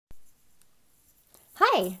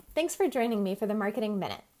Hi, thanks for joining me for the Marketing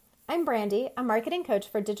Minute. I'm Brandy, a marketing coach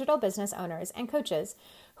for digital business owners and coaches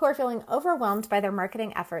who are feeling overwhelmed by their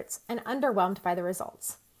marketing efforts and underwhelmed by the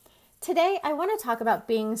results. Today, I want to talk about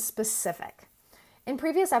being specific. In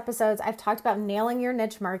previous episodes, I've talked about nailing your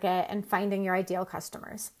niche market and finding your ideal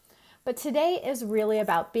customers. But today is really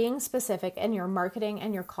about being specific in your marketing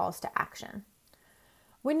and your calls to action.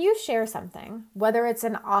 When you share something, whether it's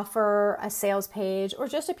an offer, a sales page, or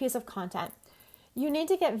just a piece of content, you need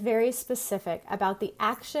to get very specific about the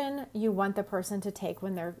action you want the person to take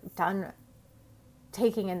when they're done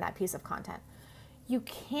taking in that piece of content. You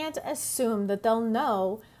can't assume that they'll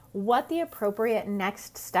know what the appropriate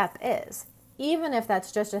next step is, even if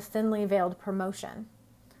that's just a thinly veiled promotion.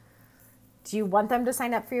 Do you want them to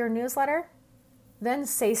sign up for your newsletter? Then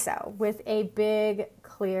say so with a big,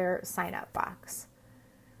 clear sign-up box.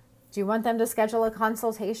 Do you want them to schedule a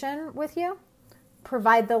consultation with you?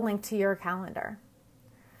 Provide the link to your calendar.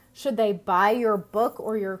 Should they buy your book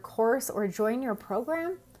or your course or join your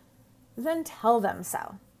program? Then tell them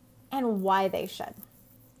so and why they should.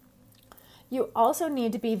 You also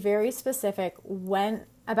need to be very specific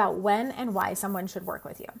about when and why someone should work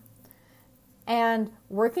with you. And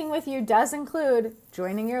working with you does include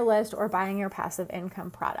joining your list or buying your passive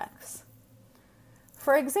income products.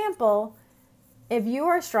 For example, if you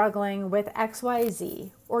are struggling with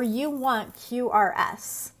XYZ or you want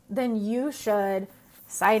QRS, then you should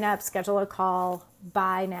sign up, schedule a call,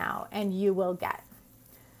 buy now, and you will get.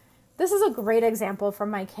 This is a great example from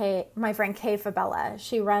my friend Kay Fabella.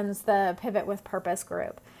 She runs the Pivot with Purpose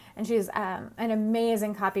group, and she's an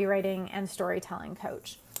amazing copywriting and storytelling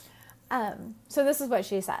coach. So this is what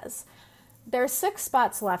she says. There are 6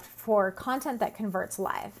 spots left for content that converts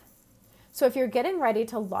live. So if you're getting ready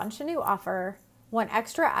to launch a new offer, want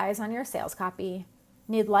extra eyes on your sales copy,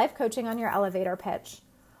 need live coaching on your elevator pitch,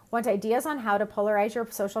 want ideas on how to polarize your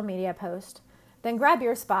social media post, then grab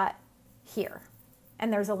your spot here.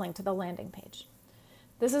 And there's a link to the landing page.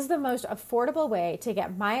 This is the most affordable way to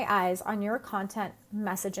get my eyes on your content,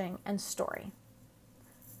 messaging, and story.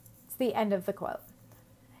 It's the end of the quote.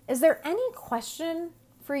 Is there any question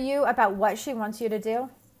for you about what she wants you to do?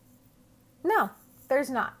 No, there's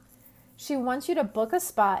not. She wants you to book a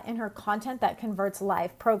spot in her Content That Converts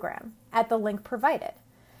Live program at the link provided.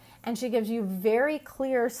 And she gives you very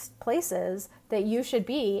clear places that you should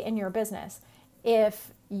be in your business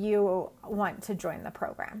if you want to join the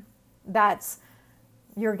program. That's,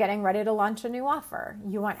 you're getting ready to launch a new offer.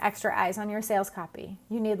 You want extra eyes on your sales copy.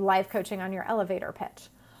 You need live coaching on your elevator pitch.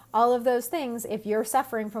 All of those things, if you're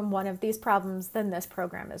suffering from one of these problems, then this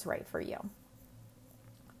program is right for you.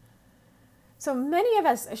 So many of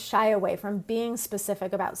us shy away from being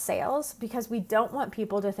specific about sales because we don't want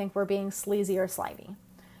people to think we're being sleazy or slimy.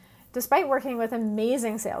 Despite working with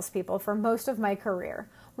amazing salespeople for most of my career,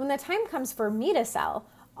 when the time comes for me to sell,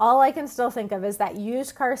 all I can still think of is that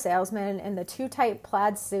used car salesman in the too tight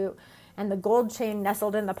plaid suit and the gold chain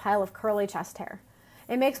nestled in the pile of curly chest hair.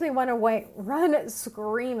 It makes me want to run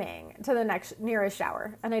screaming to the nearest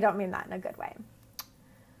shower, and I don't mean that in a good way.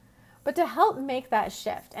 But to help make that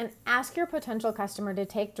shift and ask your potential customer to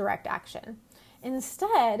take direct action,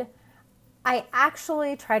 instead, I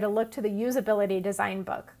actually try to look to the usability design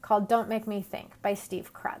book called Don't Make Me Think by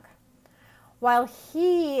Steve Krug. While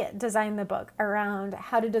he designed the book around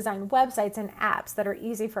how to design websites and apps that are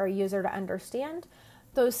easy for a user to understand,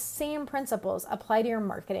 those same principles apply to your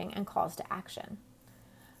marketing and calls to action.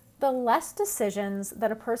 The less decisions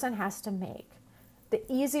that a person has to make, the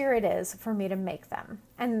easier it is for me to make them.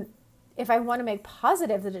 And if I want to make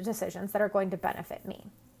positive decisions that are going to benefit me.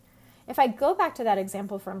 If I go back to that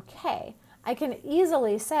example from Kay, I can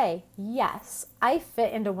easily say, yes, I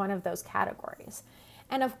fit into one of those categories.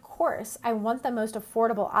 And of course, I want the most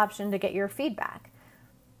affordable option to get your feedback.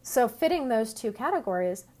 So fitting those 2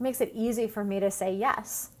 categories makes it easy for me to say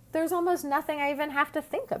yes. There's almost nothing I even have to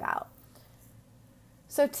think about.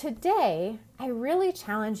 So today, I really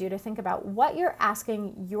challenge you to think about what you're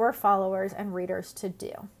asking your followers and readers to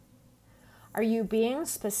do. Are you being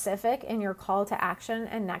specific in your call to action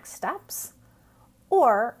and next steps?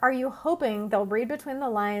 Or are you hoping they'll read between the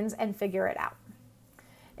lines and figure it out?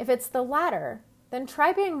 If it's the latter, then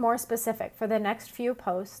try being more specific for the next few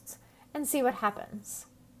posts and see what happens.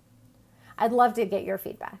 I'd love to get your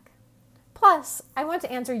feedback. Plus, I want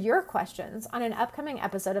to answer your questions on an upcoming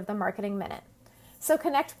episode of the Marketing Minute. So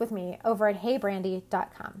connect with me over at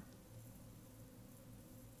heybrandy.com.